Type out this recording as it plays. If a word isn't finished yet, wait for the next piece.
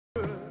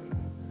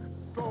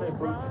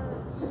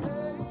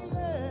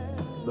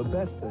The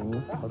best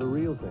things are the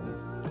real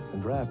things,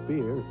 and draft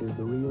beer is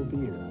the real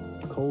beer.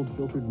 Cold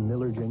filtered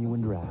Miller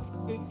Genuine Draft.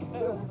 It's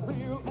as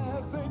real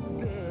as it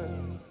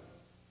gets.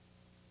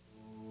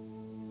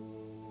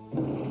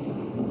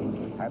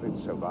 Had it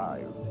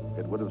survived,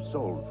 it would have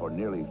sold for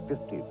nearly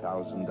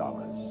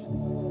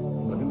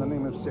 $50,000. But in the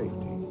name of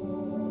safety,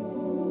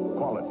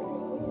 quality,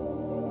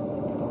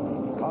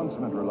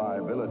 consummate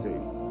reliability,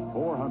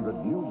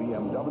 400 new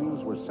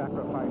BMWs were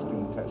sacrificed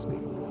in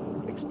testing.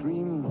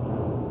 Extreme,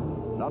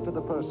 not to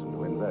the person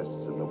who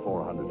invests in the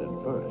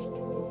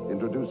 401st.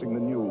 Introducing the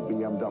new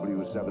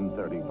BMW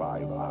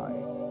 735i.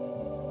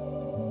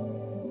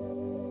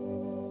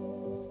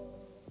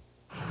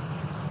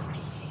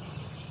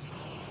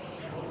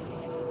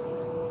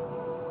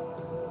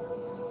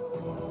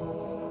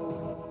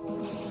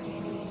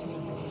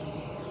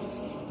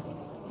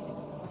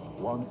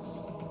 Once,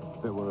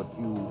 there were a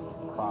few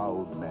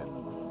proud men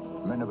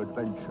of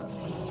adventure,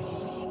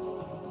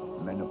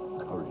 men of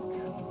courage,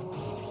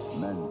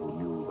 men who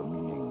knew the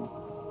meaning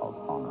of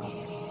honor.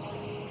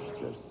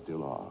 There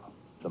still are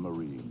the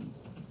Marines.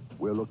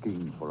 We're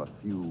looking for a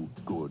few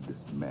good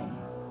men.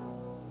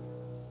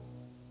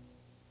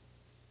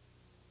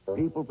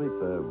 People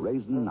prefer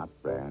Raisin Nut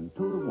Bran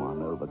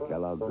 2-to-1 over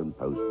Kellogg's and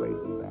Post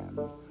Raisin Bran.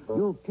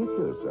 You'll kick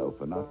yourself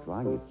for not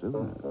trying it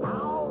sooner.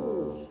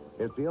 Ouch!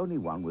 It's the only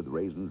one with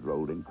raisins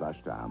rolled in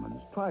crushed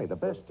almonds. Try the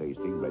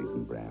best-tasting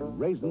Raisin Bran,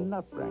 Raisin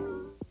Nut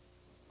Bran.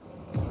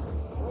 Here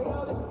we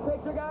go, this is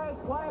picture, guys.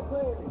 Quiet,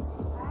 please.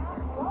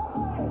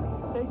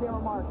 Take your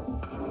remark.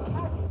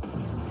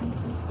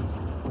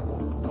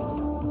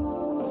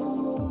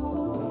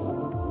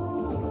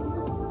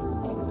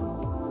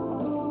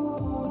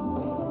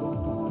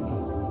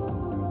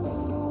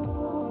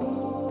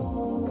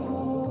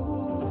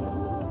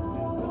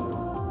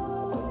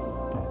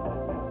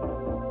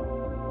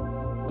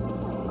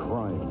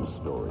 Crime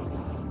Story.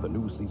 The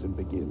new season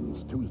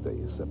begins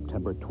Tuesday,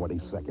 September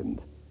 22nd.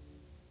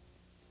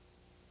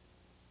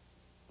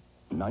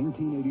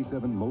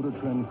 1987 Motor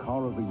Trend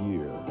Car of the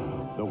Year.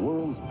 The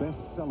world's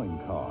best-selling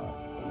car.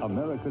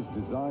 America's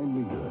design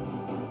leader.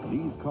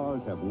 These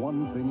cars have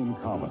one thing in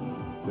common.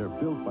 They're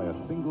built by a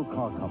single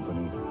car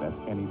company that's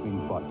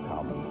anything but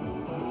common.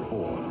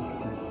 Ford.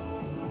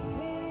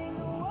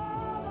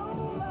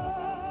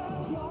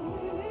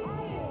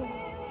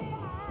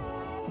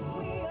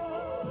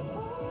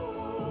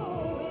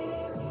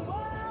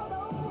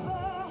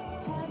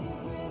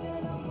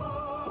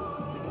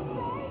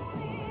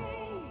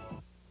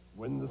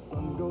 When the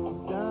sun goes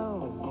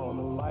down,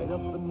 gonna light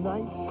up the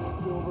night.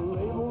 Silver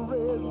label,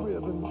 red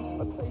ribbon,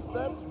 a taste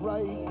that's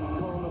right.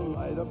 Gonna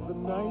light up the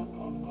night.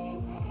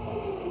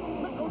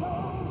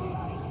 Michelob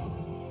Light.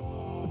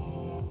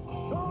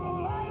 Gonna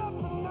light up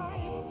the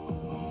night.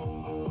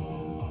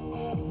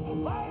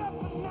 Light up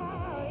the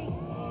night.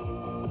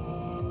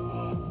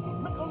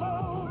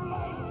 Michelob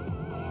Light.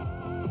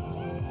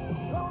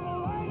 Gonna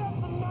light up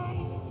the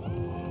night.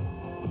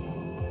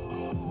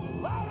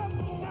 Light up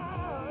the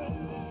night.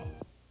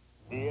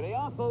 Here they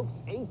are, folks.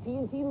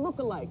 AT&T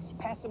lookalikes.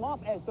 Pass them off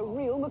as the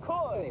real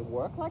McCoy. They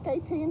work like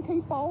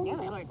AT&T phones? Yeah,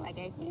 they look like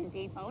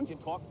AT&T phones. You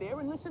talk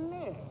there and listen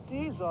there.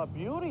 These are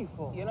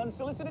beautiful. Get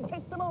unsolicited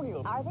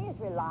testimonials. Are they as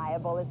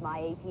reliable as my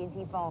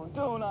AT&T phone?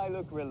 Don't I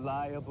look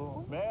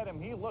reliable?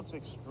 Madam, he looks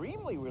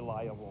extremely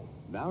reliable.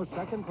 Now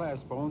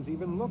second-class phones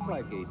even look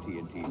like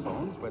AT&T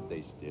phones, but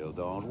they still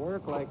don't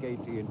work like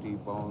AT&T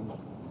phones.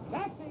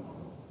 Taxi!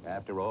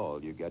 After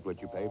all, you get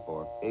what you pay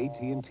for.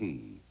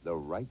 AT&T, the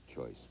right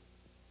choice.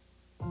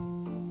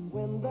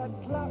 When the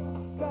clock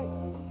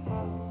strikes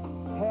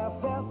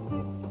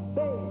 6:30,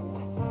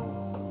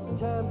 babe,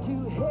 time to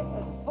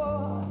head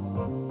for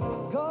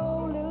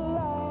Golden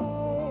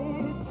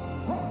Light.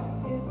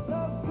 It's a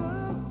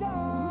good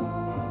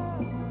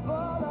time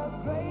for a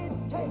great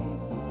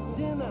taste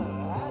dinner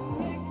at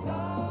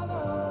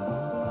McDonald's.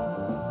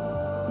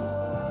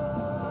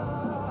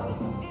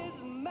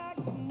 It's Mac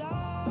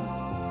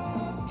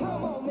Night.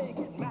 Come on, make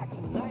it Mac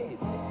Night.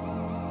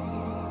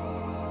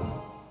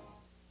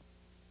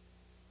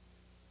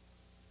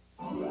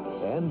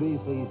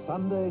 NBC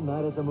Sunday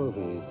Night at the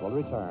Movies will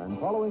return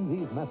following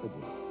these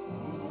messages.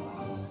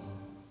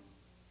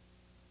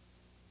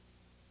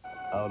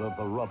 Out of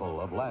the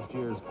rubble of last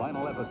year's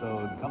final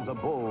episode comes a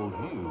bold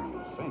new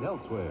St.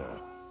 Elsewhere.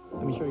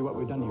 Let me show you what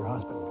we've done to your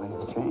hospital, please.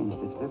 It's changed.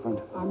 It's different.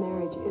 Our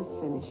marriage is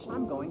finished.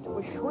 I'm going to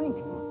a shrink.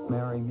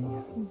 Marry me.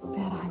 You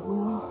bet I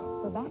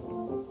will.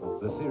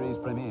 Rebecca. The series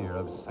premiere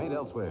of St.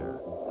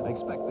 Elsewhere.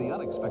 Expect the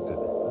unexpected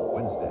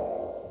Wednesday.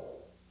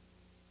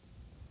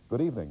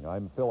 Good evening.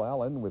 I'm Phil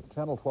Allen with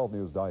Channel 12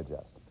 News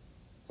Digest.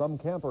 Some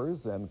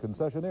campers and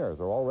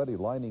concessionaires are already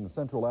lining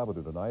Central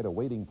Avenue tonight,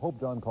 awaiting Pope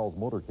John Paul's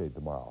motorcade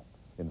tomorrow.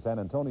 In San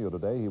Antonio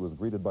today, he was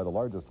greeted by the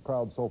largest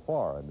crowd so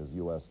far in his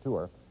U.S.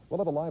 tour. We'll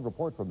have a live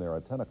report from there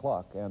at 10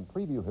 o'clock and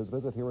preview his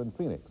visit here in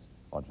Phoenix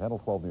on Channel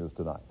 12 News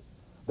tonight.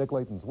 Dick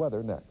Layton's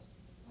weather next.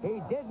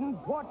 He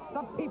didn't watch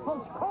the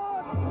People's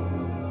Court!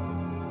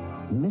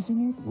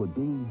 Missing it would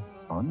be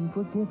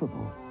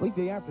unforgivable.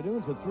 Weekday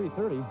afternoons at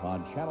 3:30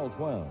 on Channel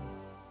 12.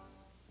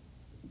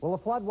 Well, the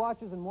flood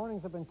watches and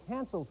warnings have been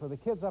canceled for the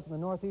kids up in the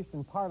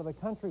northeastern part of the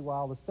country,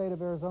 while the state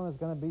of Arizona is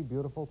going to be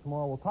beautiful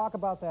tomorrow. We'll talk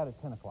about that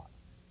at 10 o'clock.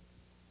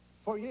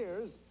 For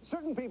years,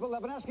 certain people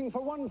have been asking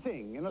for one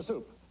thing in a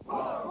soup.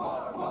 More,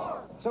 more,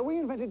 more. So we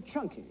invented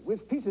Chunky,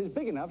 with pieces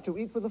big enough to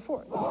eat with a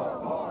fork.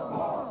 More, more,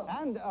 more.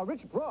 And a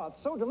rich broth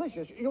so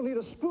delicious, you'll need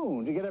a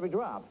spoon to get every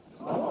drop.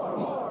 More,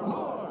 more,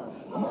 more.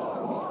 More,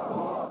 more,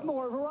 more.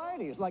 More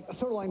varieties, like a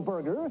sirloin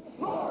burger.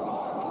 More,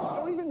 more, more.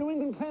 Or even New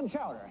England clam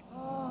chowder.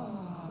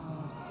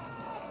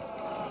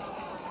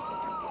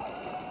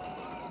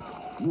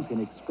 You can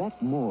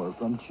expect more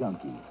from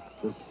Chunky,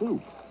 the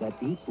soup that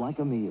eats like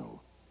a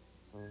meal.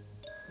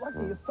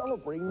 Lucky is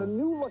celebrating the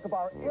new look of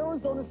our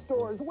Arizona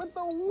stores with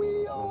the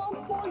Wheel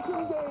of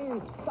Fortune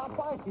game. Stop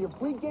by for your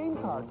free game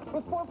card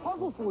with 4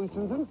 puzzle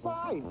solutions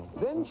inside.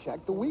 Then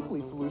check the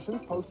weekly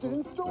solutions posted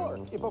in store.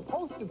 If a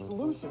posted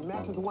solution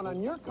matches one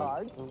on your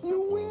card,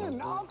 you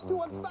win up to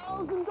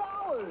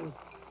 $1,000.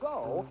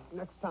 So,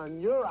 next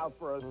time you're out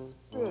for a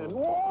spin,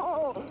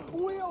 whoa,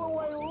 wheel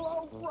away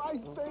low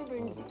price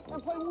savings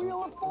and play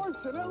Wheel of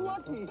Fortune and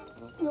Lucky.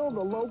 Still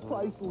the low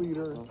price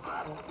leader.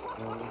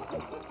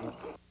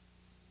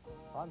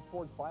 On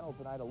Sports Final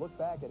tonight, a look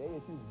back at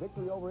ASU's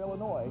victory over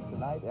Illinois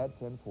tonight at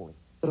 10:40.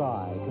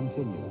 I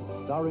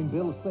continue, starring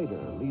Bill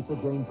Sater, Lisa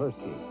Jane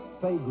Persky,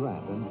 Faye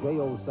Grant, and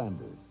J.O.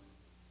 Sanders.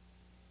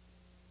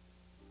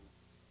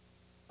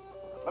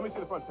 Let me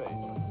see the front page.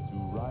 To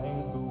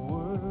write the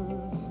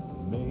words,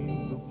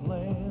 make the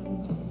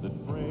plans that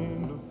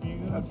bring the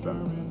future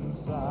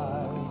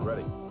inside. It's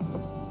ready.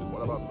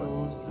 What about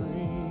those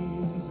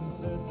dreams and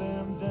set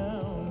them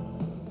down,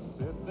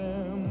 set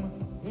them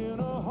in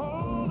a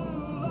whole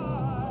new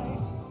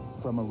light.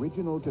 From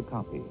original to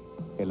copy,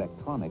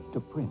 electronic to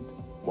print,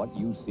 what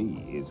you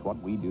see is what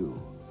we do.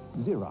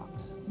 Xerox,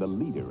 the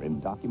leader in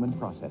document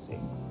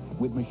processing,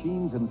 with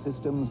machines and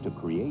systems to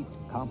create,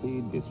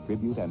 copy,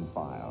 distribute, and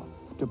file,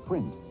 to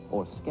print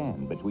or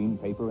scan between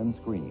paper and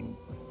screen,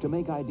 to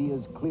make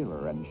ideas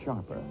clearer and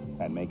sharper,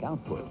 and make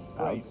outputs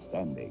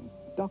outstanding.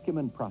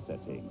 Document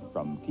processing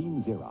from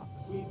Team Xerox.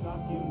 We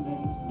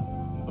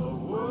document the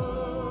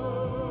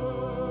world.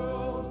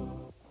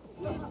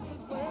 This is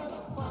where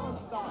the fun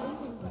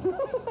starts.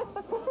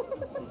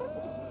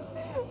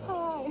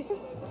 Hi.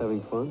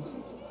 Having fun?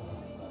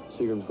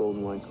 Seagram's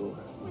Golden Wine Cooler.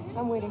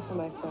 I'm waiting for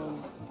my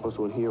friend.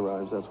 Also, when he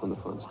arrives, that's when the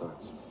fun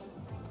starts.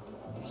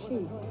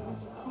 She.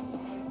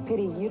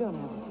 Pity you don't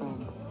have a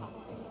friend.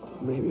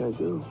 Maybe I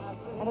do.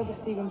 Another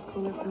Seagram's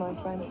cooler for my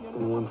friend.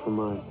 And one for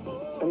mine.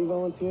 Any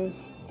volunteers?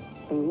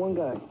 And one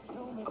guy.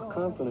 A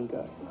confident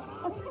guy.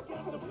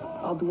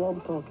 I'll do all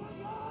the talking.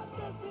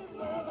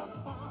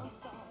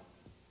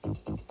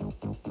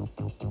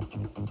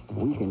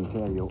 We can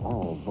tell you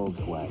all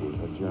Volkswagens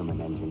are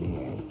German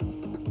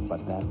engineered,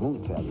 but that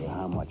won't tell you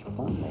how much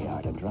fun they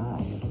are to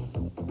drive.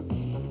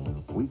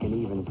 We can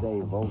even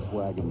say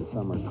Volkswagen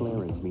summer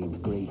clearance means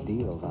great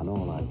deals on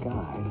all our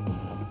cars,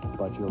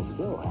 but you'll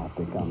still have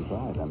to come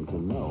try them to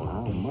know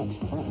how much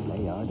fun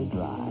they are to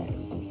drive.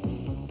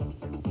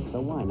 So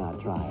why not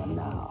try them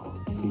now,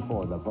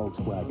 before the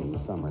Volkswagen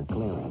summer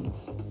clearance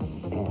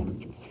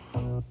ends?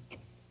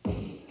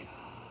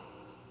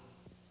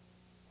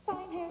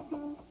 Fine hair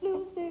girls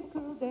lose their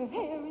curl, their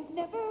hair is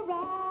never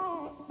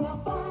right.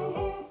 Now fine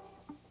hair,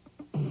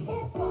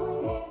 it's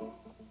fine hair.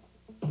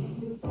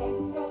 New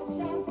Textra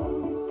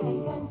shampoo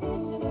and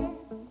conditioner.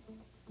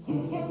 You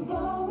can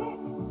blow it,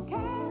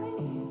 curl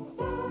it,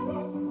 style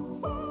it,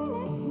 twirl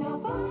it. Now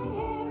fine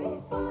hair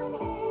is fine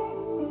hair.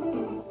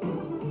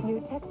 New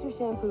Textra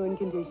shampoo and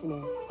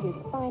conditioner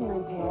gives fine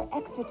limp hair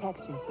extra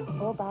texture for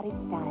full-bodied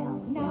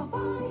style. Now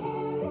fine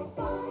hair is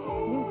fine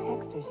hair. New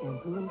Textra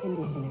shampoo and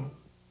conditioner.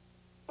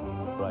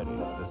 Friday,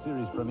 the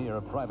series premiere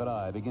of Private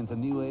Eye begins a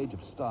new age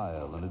of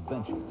style and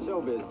adventure.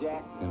 Showbiz,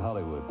 Jack. In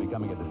Hollywood,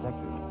 becoming a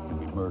detective can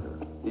be murder.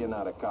 You're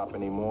not a cop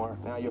anymore.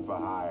 Now you're for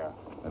hire.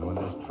 And when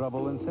there's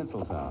trouble in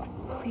Tinseltown,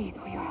 Please,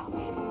 will you help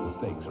me? the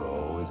stakes are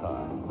always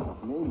high.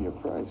 Name your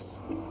price.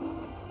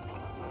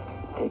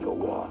 Take a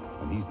walk.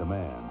 And he's the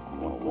man you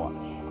want to watch.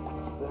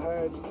 It's the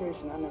higher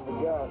education I never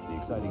got. The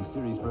exciting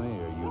series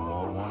premiere you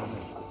won't want to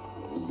miss.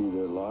 It'd be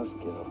their lost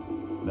kiddo.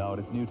 Now at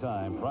its new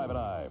time, Private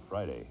Eye,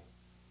 Friday.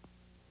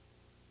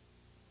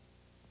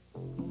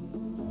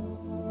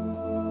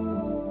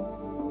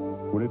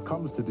 When it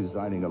comes to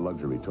designing a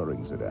luxury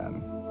touring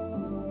sedan,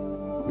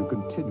 you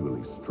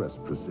continually stress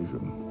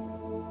precision.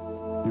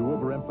 You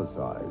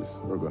overemphasize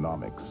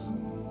ergonomics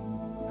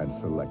and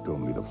select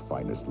only the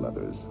finest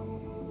leathers.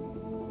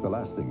 The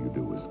last thing you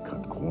do is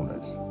cut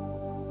corners.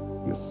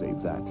 You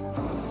save that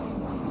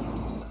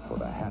for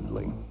the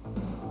handling.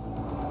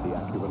 The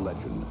Acura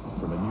Legend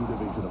from a new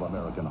division of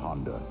American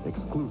Honda,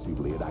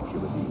 exclusively at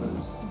Acura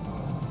dealers.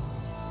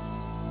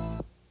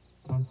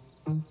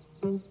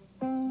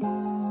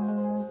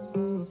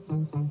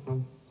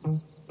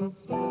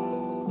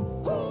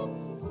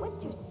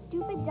 What's your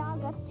stupid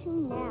dog up to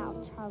now,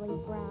 Charlie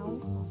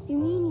Brown? You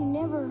mean you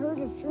never heard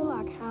of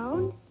Sherlock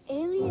Hound,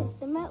 alias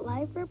the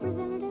MetLife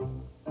representative?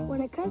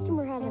 When a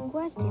customer has a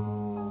question,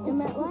 the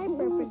MetLife Life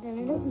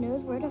representative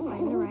knows where to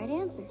find the right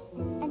answers.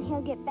 And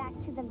he'll get back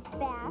to them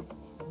fast.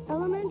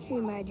 Elementary,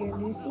 my dear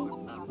Lucy.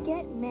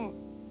 Get met.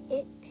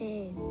 It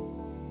pays.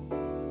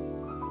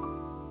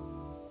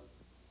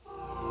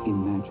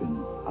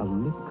 Imagine a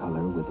lip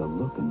color with a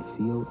look and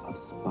feel of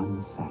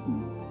spun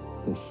satin.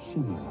 The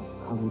shimmer of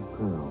colored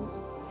pearls.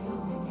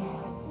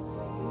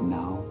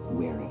 Now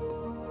wear it.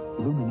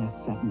 Luminous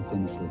Satin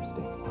Finish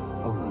Lipstick.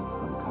 Only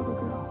from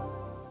CoverGirl.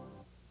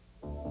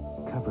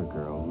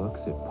 CoverGirl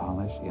looks at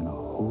polish in a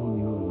whole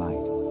new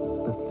light.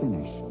 The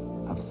finish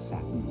of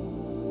satin.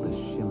 The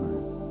shimmer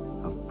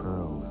of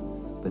pearls.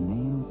 The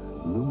name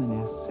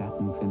Luminous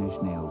Satin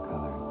Finish Nail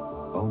Color.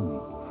 Only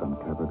from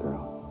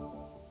CoverGirl.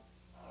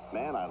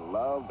 Man, I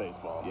love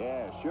baseball.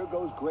 Yeah, sure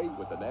goes great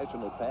with the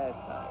national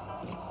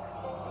pastime.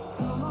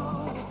 Come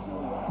on, show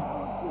you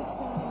how a good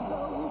time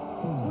goes.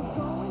 We're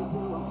going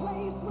to a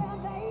place where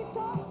they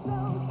talk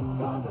slow.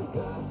 'Cause a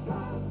good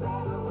time's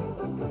better with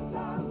a good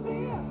time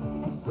beer.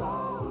 And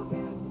Stroh's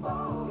is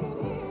spoken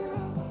here.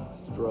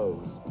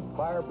 Stroh's.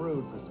 Fire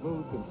brewed for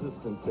smooth,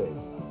 consistent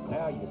taste.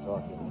 Now you're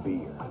talking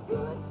beer. A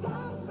good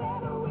time's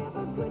better with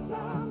a good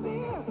time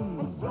beer.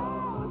 And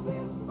Stroh's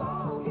is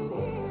spoken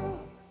here.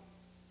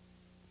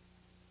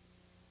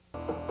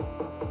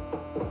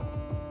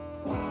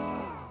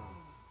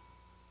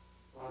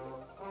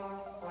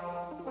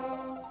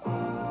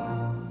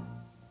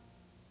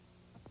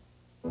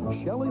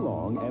 Shelley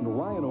Long and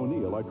Ryan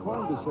O'Neal are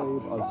trying to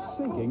save a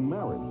sinking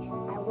marriage.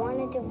 I want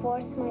to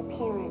divorce my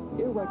parents.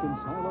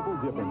 Irreconcilable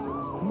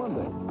Differences,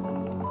 Monday.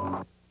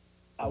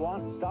 I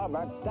want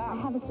Starbuck stock. I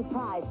have a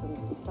surprise for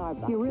Mr.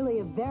 Starbuck. You're really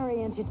a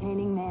very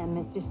entertaining man,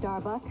 Mr.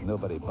 Starbuck.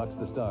 Nobody bucks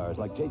the stars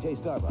like J.J.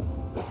 Starbuck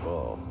this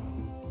fall.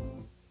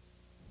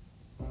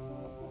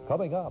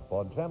 Coming up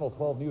on Channel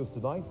 12 News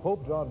tonight,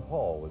 Pope John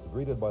Paul was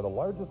greeted by the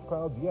largest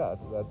crowds yet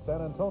at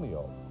San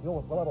Antonio.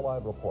 We'll have a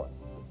live report.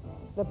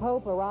 The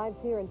Pope arrives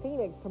here in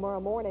Phoenix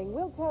tomorrow morning.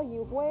 We'll tell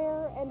you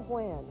where and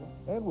when.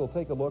 And we'll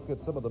take a look at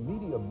some of the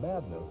media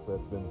madness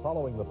that's been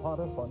following the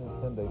pontiff on his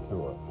 10-day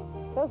tour.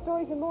 Those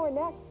stories and more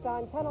next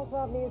on Channel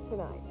 12 News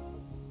tonight.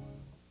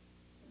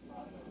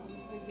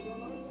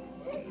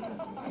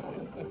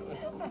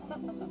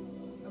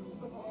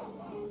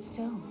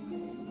 So,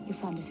 you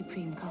found a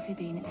supreme coffee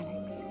bean,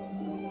 Alex.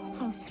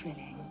 How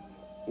thrilling.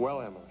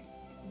 Well, Emily,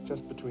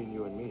 just between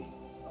you and me,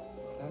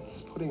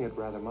 that's putting it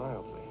rather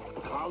mildly.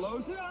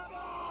 Carlos?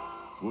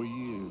 For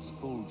years,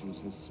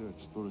 Folgers has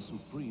searched for a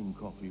supreme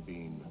coffee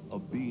bean. A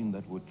bean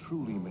that would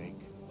truly make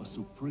a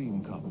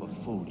supreme cup of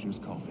Folgers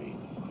coffee.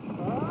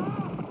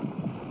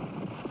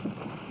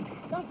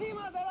 La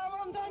cima de la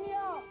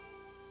montaña!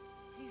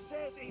 He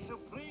says a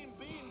supreme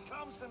bean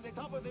comes from the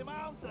top of the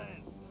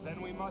mountain. Then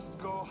we must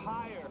go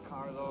higher,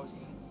 Carlos.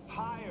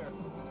 Higher.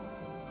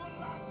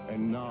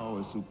 And now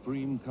a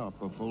supreme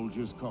cup of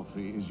Folgers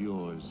coffee is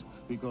yours.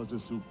 Because a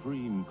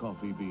supreme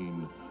coffee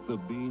bean, the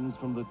beans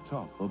from the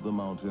top of the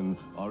mountain,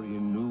 are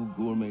in new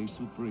Gourmet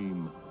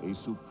Supreme. A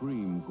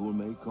supreme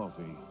gourmet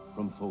coffee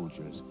from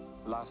Folgers.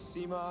 La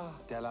cima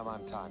de la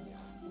montaña.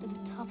 To the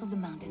top of the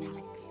mountain,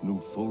 Alex. New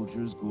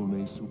Folgers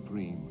Gourmet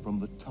Supreme from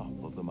the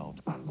top of the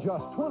mountain.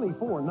 Just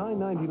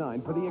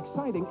 $24,999 for the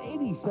exciting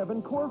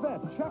 '87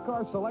 Corvette. Check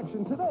our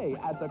selection today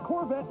at the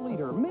Corvette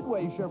Leader,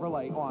 Midway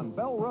Chevrolet on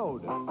Bell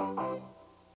Road.